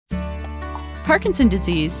Parkinson's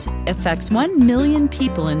disease affects 1 million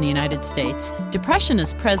people in the United States. Depression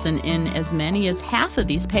is present in as many as half of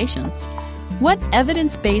these patients. What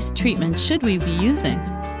evidence-based treatment should we be using?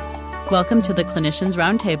 Welcome to the Clinicians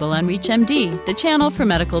Roundtable on ReachMD, the channel for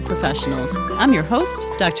medical professionals. I'm your host,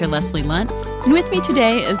 Dr. Leslie Lunt, and with me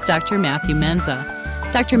today is Dr. Matthew Menza.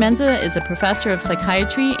 Dr. Menza is a professor of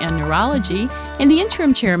psychiatry and neurology and the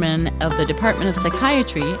interim chairman of the Department of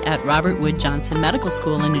Psychiatry at Robert Wood Johnson Medical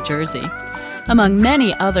School in New Jersey. Among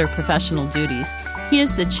many other professional duties, he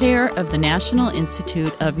is the chair of the National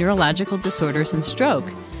Institute of Neurological Disorders and Stroke,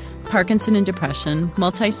 Parkinson and Depression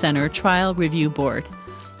Multi-Center Trial Review Board.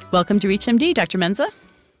 Welcome to ReachMD, Dr. Menza.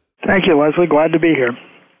 Thank you, Leslie. Glad to be here.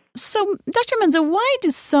 So, Dr. Menza, why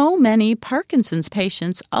do so many Parkinson's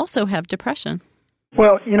patients also have depression?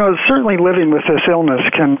 Well, certainly living with this illness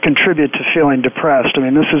can contribute to feeling depressed.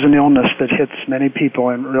 This is an illness that hits many people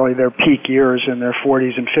in really their peak years in their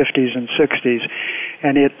 40s and 50s and 60s,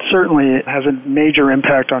 and it certainly has a major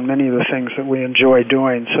impact on many of the things that we enjoy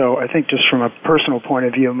doing. So I think just from a personal point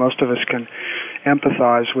of view, most of us can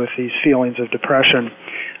empathize with these feelings of depression.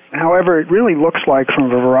 However, it really looks like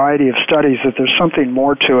from a variety of studies that there's something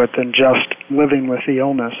more to it than just living with the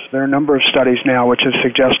illness. There are a number of studies now which have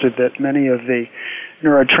suggested that many of the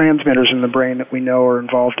neurotransmitters in the brain that we know are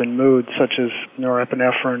involved in mood, such as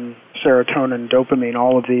norepinephrine, serotonin, dopamine,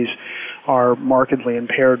 all of these are markedly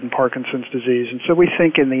impaired in Parkinson's disease. And so we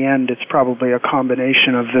think in the end it's probably a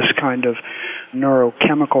combination of this kind of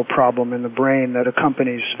neurochemical problem in the brain that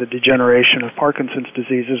accompanies the degeneration of Parkinson's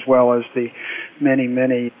disease as well as the many,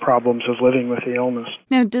 many problems of living with the illness.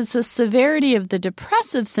 Now, does the severity of the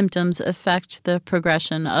depressive symptoms affect the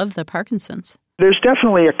progression of the Parkinson's? There's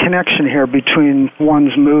definitely a connection here between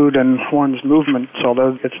one's mood and one's movements,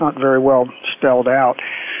 although it's not very well spelled out.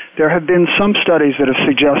 There have been some studies that have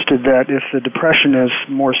suggested that if the depression is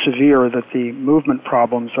more severe, that the movement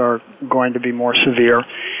problems are going to be more severe,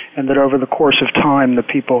 and that over the course of time, the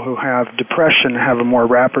people who have depression have a more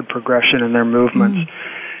rapid progression in their movements.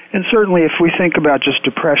 And certainly if we think about just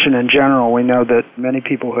depression in general, we know that many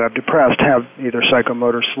people who have depressed have either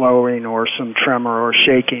psychomotor slowing or some tremor or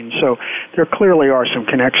shaking. So there clearly are some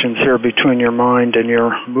connections here between your mind and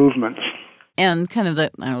your movements. And kind of I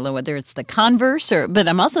don't know whether it's the converse, but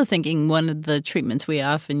I'm also thinking one of the treatments we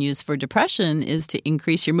often use for depression is to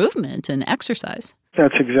increase your movement and exercise.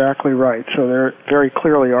 That's exactly right. So there very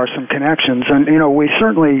clearly are some connections. And, we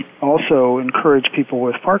certainly also encourage people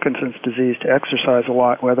with Parkinson's disease to exercise a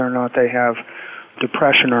lot, whether or not they have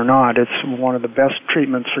depression or not. It's one of the best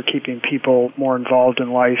treatments for keeping people more involved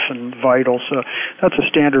in life and vital. So that's a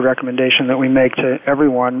standard recommendation that we make to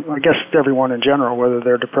everyone, I guess everyone in general, whether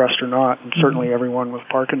they're depressed or not, and certainly everyone with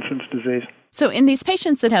Parkinson's disease. So in these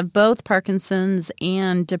patients that have both Parkinson's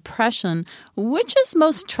and depression, which is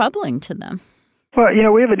most troubling to them? Well,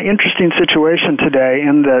 we have an interesting situation today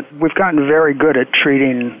in that we've gotten very good at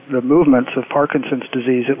treating the movements of Parkinson's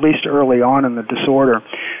disease, at least early on in the disorder.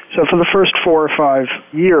 So for the first 4 or 5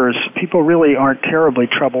 years, people really aren't terribly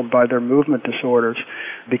troubled by their movement disorders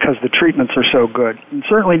because the treatments are so good. And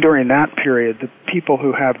certainly during that period, the people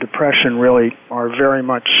who have depression really are very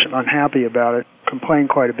much unhappy about it, complain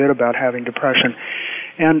quite a bit about having depression.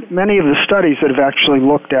 And many of the studies that have actually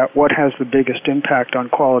looked at what has the biggest impact on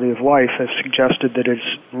quality of life have suggested that it's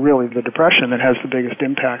really the depression that has the biggest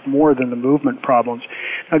impact more than the movement problems.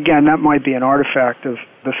 Again, that might be an artifact of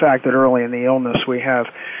the fact that early in the illness we have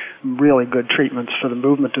really good treatments for the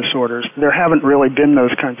movement disorders. There haven't really been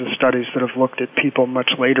those kinds of studies that have looked at people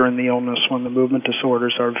much later in the illness when the movement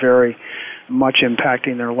disorders are very much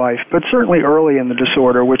impacting their life. But certainly early in the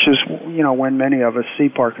disorder, which is, when many of us see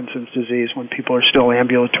Parkinson's disease, when people are still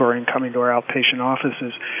ambulatory and coming to our outpatient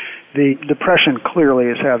offices, the depression clearly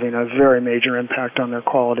is having a very major impact on their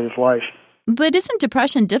quality of life. But isn't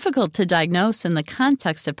depression difficult to diagnose in the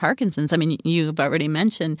context of Parkinson's? You've already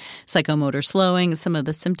mentioned psychomotor slowing. Some of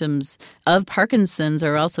the symptoms of Parkinson's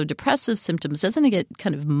are also depressive symptoms. Doesn't it get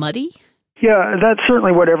kind of muddy? Yeah, that's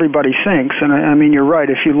certainly what everybody thinks. And you're right.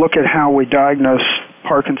 If you look at how we diagnose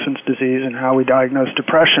Parkinson's disease and how we diagnose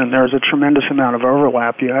depression, there's a tremendous amount of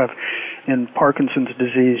overlap. You have in Parkinson's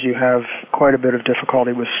disease, you have quite a bit of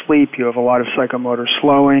difficulty with sleep. You have a lot of psychomotor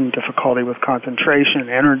slowing, difficulty with concentration,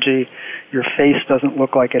 energy. Your face doesn't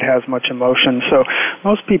look like it has much emotion. So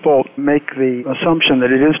most people make the assumption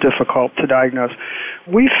that it is difficult to diagnose.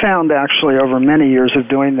 We found actually over many years of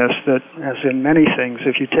doing this that, as in many things,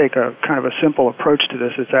 if you take a kind of a simple approach to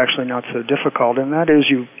this, it's actually not so difficult. And that is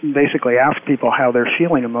you basically ask people how they're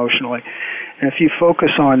feeling emotionally. And if you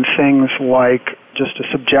focus on things like just a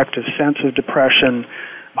subjective sense of depression,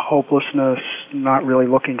 hopelessness, not really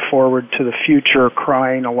looking forward to the future,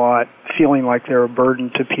 crying a lot, feeling like they're a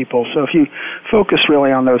burden to people. So if you focus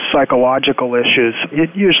really on those psychological issues, it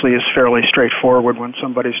usually is fairly straightforward when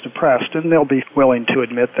somebody's depressed, and they'll be willing to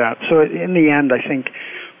admit that. So in the end, I think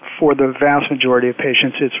for the vast majority of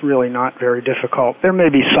patients, it's really not very difficult. There may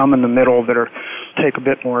be some in the middle that take a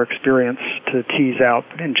bit more experience to tease out,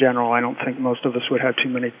 but in general, I don't think most of us would have too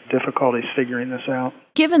many difficulties figuring this out.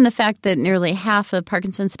 Given the fact that nearly half of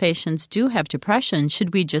Parkinson's patients do have depression,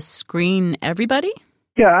 should we just screen everybody?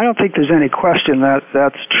 Yeah, I don't think there's any question that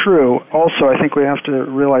that's true. Also, I think we have to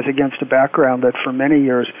realize against the background that for many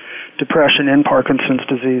years, depression in Parkinson's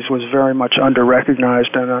disease was very much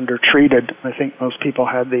under-recognized and under-treated. I think most people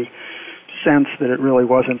had the sense that it really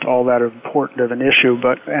wasn't all that important of an issue,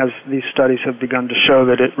 but as these studies have begun to show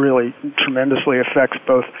that it really tremendously affects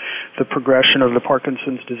both the progression of the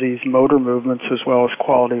Parkinson's disease motor movements as well as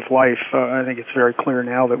quality of life, I think it's very clear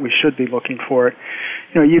now that we should be looking for it.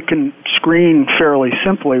 You can screen fairly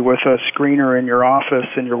simply with a screener in your office,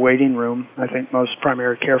 in your waiting room. I think most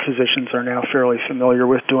primary care physicians are now fairly familiar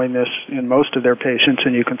with doing this in most of their patients,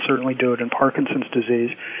 and you can certainly do it in Parkinson's disease.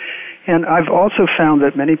 And I've also found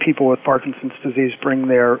that many people with Parkinson's disease bring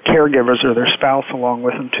their caregivers or their spouse along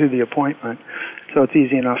with them to the appointment. So it's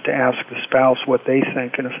easy enough to ask the spouse what they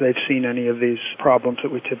think and if they've seen any of these problems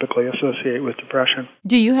that we typically associate with depression.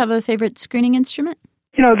 Do you have a favorite screening instrument?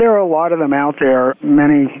 There are a lot of them out there.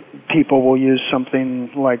 Many people will use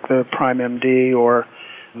something like the PrimeMD or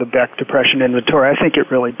the Beck Depression Inventory. I think it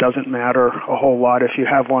really doesn't matter a whole lot if you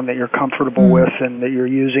have one that you're comfortable with and that you're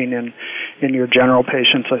using in your general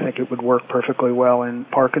patients. I think it would work perfectly well in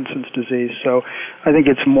Parkinson's disease. So I think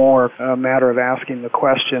it's more a matter of asking the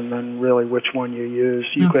question than really which one you use.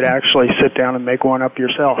 You could actually sit down and make one up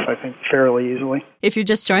yourself, I think, fairly easily. If you're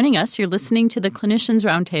just joining us, you're listening to the Clinicians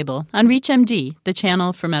Roundtable on ReachMD, the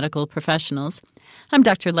channel for medical professionals. I'm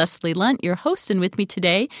Dr. Leslie Lunt, your host, and with me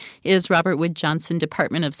today is Robert Wood Johnson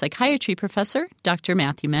Department of Psychiatry professor, Dr.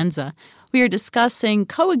 Matthew Menza. We are discussing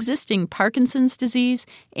coexisting Parkinson's disease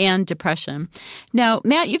and depression. Now,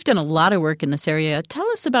 Matt, you've done a lot of work in this area. Tell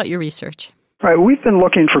us about your research. Right. We've been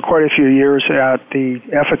looking for quite a few years at the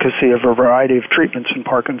efficacy of a variety of treatments in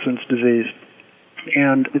Parkinson's disease.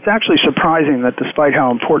 And it's actually surprising that despite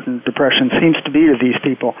how important depression seems to be to these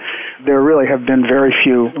people, there really have been very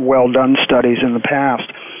few well-done studies in the past.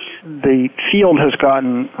 The field has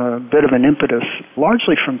gotten a bit of an impetus,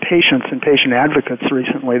 largely from patients and patient advocates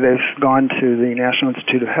recently. They've gone to the National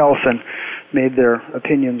Institute of Health and made their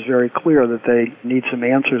opinions very clear that they need some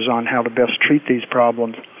answers on how to best treat these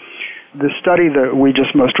problems. The study that we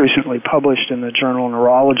just most recently published in the journal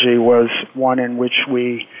Neurology was one in which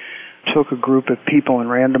we took a group of people and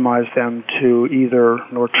randomized them to either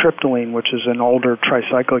nortriptyline, which is an older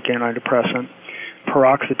tricyclic antidepressant,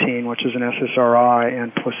 paroxetine, which is an SSRI,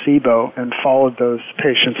 and placebo, and followed those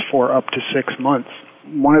patients for up to 6 months.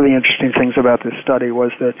 One of the interesting things about this study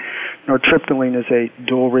was that nortriptyline is a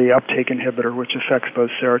dual reuptake inhibitor, which affects both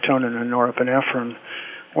serotonin and norepinephrine,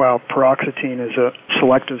 while paroxetine is a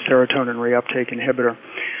selective serotonin reuptake inhibitor.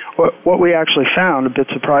 What we actually found, a bit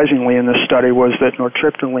surprisingly in this study, was that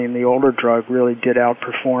nortriptyline, the older drug, really did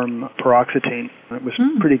outperform paroxetine. It was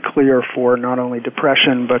pretty clear for not only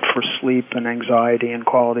depression, but for sleep and anxiety and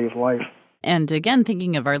quality of life. And again,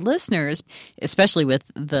 thinking of our listeners, especially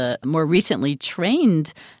with the more recently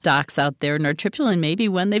trained docs out there, nortriptyline may be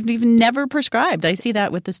one they've even never prescribed. I see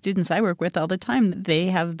that with the students I work with all the time. They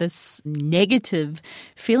have this negative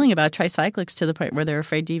feeling about tricyclics to the point where they're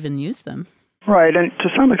afraid to even use them. Right, and to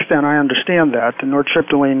some extent I understand that. The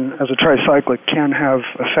nortriptyline as a tricyclic can have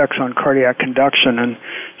effects on cardiac conduction, and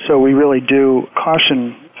so we really do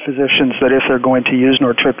caution physicians that if they're going to use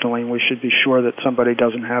nortriptyline, we should be sure that somebody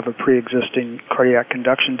doesn't have a pre-existing cardiac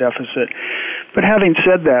conduction deficit. But having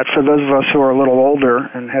said that, for those of us who are a little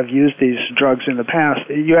older and have used these drugs in the past,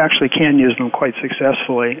 you actually can use them quite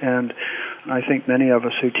successfully, and I think many of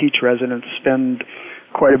us who teach residents spend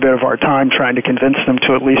quite a bit of our time trying to convince them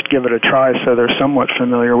to at least give it a try so they're somewhat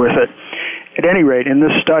familiar with it. At any rate, in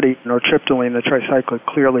this study, nortriptyline, the tricyclic,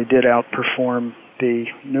 clearly did outperform the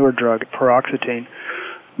newer drug, paroxetine.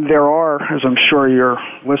 There are, as I'm sure your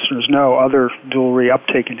listeners know, other dual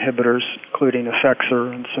reuptake inhibitors, including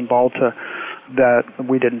Effexor and Cymbalta, that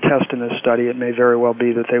we didn't test in this study. It may very well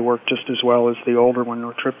be that they work just as well as the older one,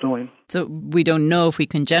 nortriptyline. So we don't know if we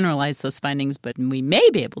can generalize those findings, but we may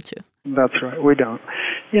be able to. That's right, we don't.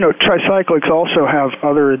 Tricyclics also have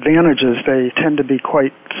other advantages. They tend to be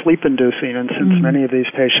quite sleep-inducing, and since many of these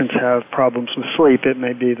patients have problems with sleep, it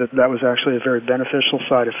may be that was actually a very beneficial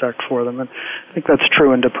side effect for them. And I think that's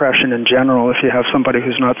true in depression in general. If you have somebody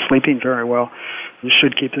who's not sleeping very well, you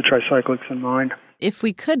should keep the tricyclics in mind. If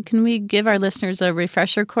we could, can we give our listeners a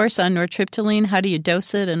refresher course on nortriptyline? How do you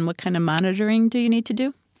dose it, and what kind of monitoring do you need to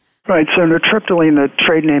do? Right, so nortriptyline, the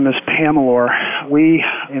trade name is Pamelor. We,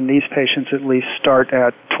 in these patients at least, start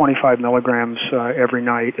at 25 milligrams every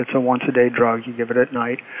night. It's a once-a-day drug. You give it at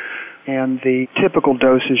night. And the typical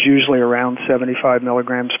dose is usually around 75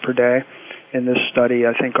 milligrams per day. In this study,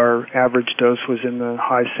 I think our average dose was in the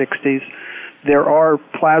high 60s. There are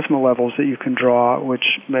plasma levels that you can draw, which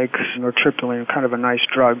makes nortriptyline kind of a nice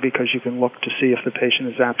drug because you can look to see if the patient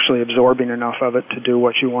is actually absorbing enough of it to do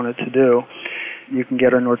what you want it to do. You can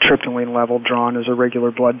get a nortriptyline level drawn as a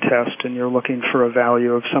regular blood test, and you're looking for a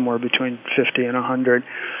value of somewhere between 50 and 100.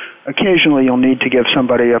 Occasionally, you'll need to give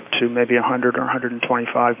somebody up to maybe 100 or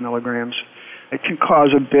 125 milligrams. It can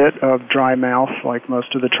cause a bit of dry mouth, like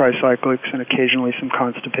most of the tricyclics, and occasionally some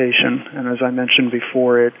constipation. And as I mentioned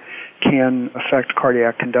before, it can affect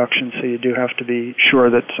cardiac conduction, so you do have to be sure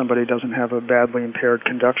that somebody doesn't have a badly impaired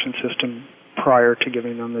conduction system prior to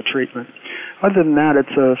giving them the treatment. Other than that,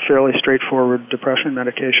 it's a fairly straightforward depression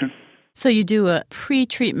medication. So you do a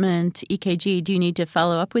pre-treatment EKG. Do you need to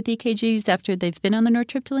follow up with EKGs after they've been on the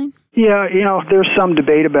nortriptyline? Yeah, there's some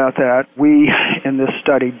debate about that. We, in this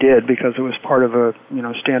study, did because it was part of a,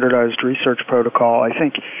 standardized research protocol. I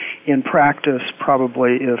think in practice,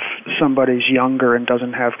 probably if somebody's younger and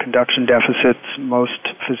doesn't have conduction deficits, most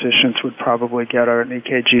physicians would probably get an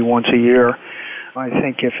EKG once a year. I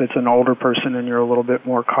think if it's an older person and you're a little bit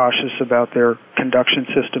more cautious about their conduction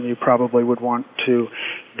system, you probably would want to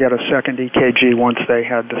get a second EKG once they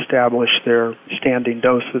had established their standing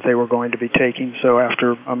dose that they were going to be taking. So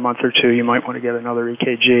after a month or two, you might want to get another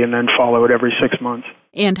EKG and then follow it every 6 months.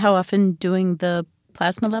 And how often doing the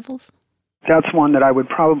plasma levels? That's one that I would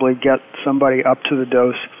probably get somebody up to the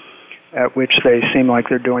dose at which they seem like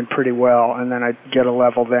they're doing pretty well, and then I'd get a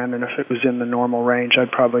level then, and if it was in the normal range,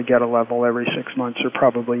 I'd probably get a level every 6 months or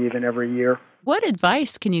probably even every year. What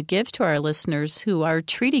advice can you give to our listeners who are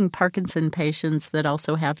treating Parkinson patients that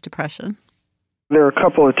also have depression? There are a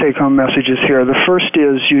couple of take-home messages here. The first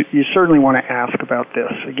is you certainly want to ask about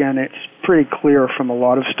this. Again, it's pretty clear from a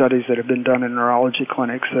lot of studies that have been done in neurology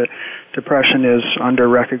clinics that depression is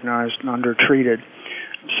under-recognized and under-treated.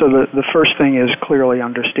 So the first thing is clearly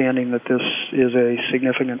understanding that this is a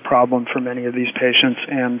significant problem for many of these patients,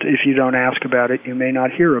 and if you don't ask about it, you may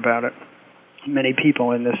not hear about it. Many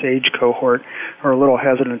people in this age cohort are a little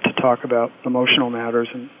hesitant to talk about emotional matters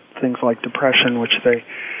and things like depression, which they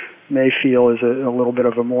may feel is a little bit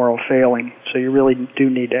of a moral failing, so you really do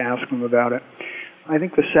need to ask them about it. I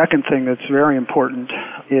think the second thing that's very important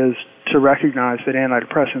is to recognize that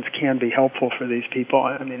antidepressants can be helpful for these people.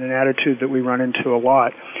 I mean, an attitude that we run into a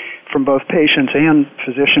lot from both patients and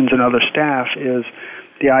physicians and other staff is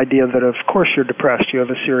the idea that, of course, you're depressed, you have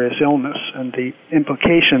a serious illness, and the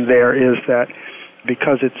implication there is that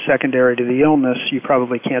because it's secondary to the illness, you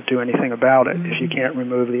probably can't do anything about it if you can't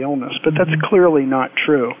remove the illness. But that's clearly not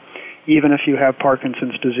true. Even if you have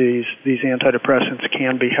Parkinson's disease, these antidepressants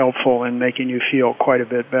can be helpful in making you feel quite a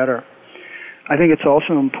bit better. I think it's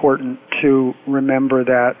also important to remember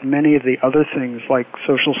that many of the other things like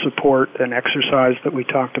social support and exercise that we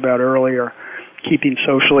talked about earlier, keeping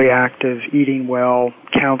socially active, eating well,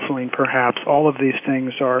 counseling perhaps, all of these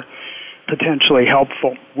things are potentially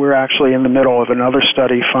helpful. We're actually in the middle of another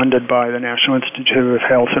study funded by the National Institute of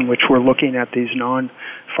Health in which we're looking at these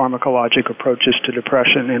non-pharmacologic approaches to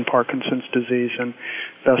depression in Parkinson's disease, and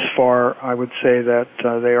thus far I would say that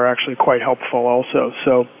they are actually quite helpful also.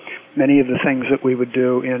 So many of the things that we would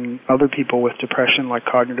do in other people with depression, like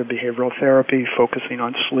cognitive behavioral therapy, focusing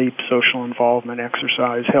on sleep, social involvement,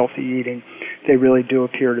 exercise, healthy eating, they really do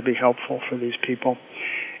appear to be helpful for these people.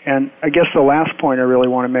 And I guess the last point I really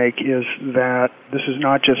want to make is that this is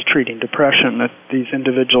not just treating depression, that these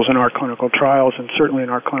individuals in our clinical trials and certainly in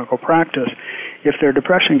our clinical practice, if their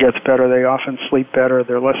depression gets better, they often sleep better,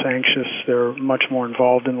 they're less anxious, they're much more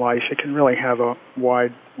involved in life. It can really have a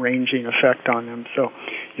wide-ranging effect on them. So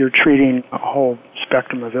you're treating a whole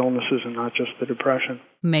spectrum of illnesses and not just the depression.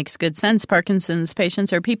 Makes good sense. Parkinson's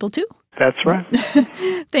patients are people too. That's right.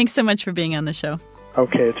 Thanks so much for being on the show.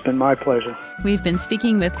 Okay, it's been my pleasure. We've been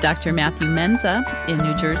speaking with Dr. Matthew Menza in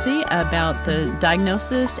New Jersey about the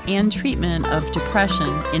diagnosis and treatment of depression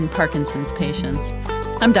in Parkinson's patients.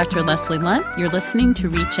 I'm Dr. Leslie Lunt. You're listening to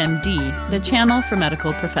ReachMD, the channel for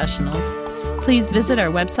medical professionals. Please visit our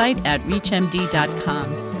website at reachmd.com,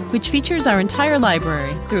 which features our entire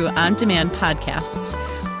library through on-demand podcasts.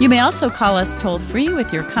 You may also call us toll-free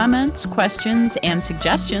with your comments, questions, and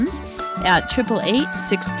suggestions at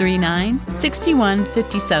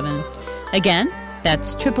 888-639-6157. Again,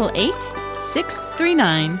 that's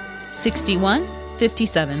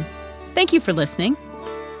 888-639-6157. Thank you for listening.